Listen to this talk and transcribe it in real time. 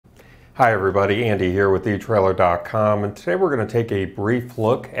Hi everybody, Andy here with etrailer.com, and today we're going to take a brief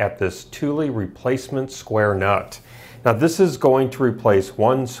look at this Thule replacement square nut. Now this is going to replace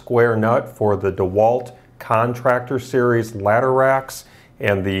one square nut for the DeWalt Contractor series ladder racks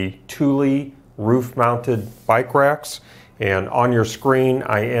and the Thule roof mounted bike racks. And on your screen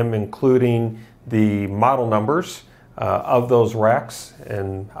I am including the model numbers of those racks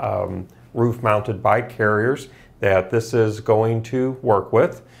and roof mounted bike carriers that this is going to work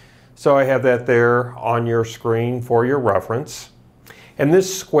with. So I have that there on your screen for your reference. And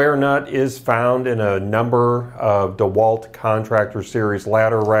this square nut is found in a number of DeWalt Contractor series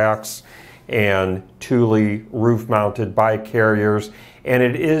ladder racks and Thule roof mounted bike carriers, and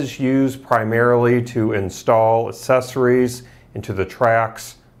it is used primarily to install accessories into the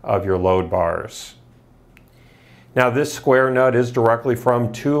tracks of your load bars. Now this square nut is directly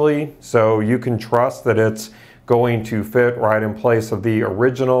from Thule, so you can trust that it's going to fit right in place of the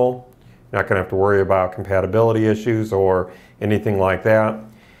original. You're not going to have to worry about compatibility issues or anything like that.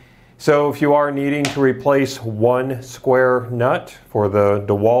 So if you are needing to replace one square nut for the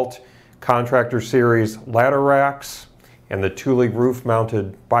DeWalt Contractor series ladder racks and the Thule roof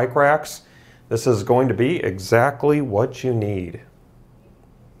mounted bike racks, this is going to be exactly what you need.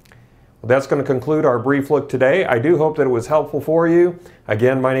 Well, that's going to conclude our brief look today. I do hope that it was helpful for you.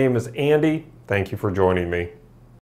 Again, my name is Andy. Thank you for joining me.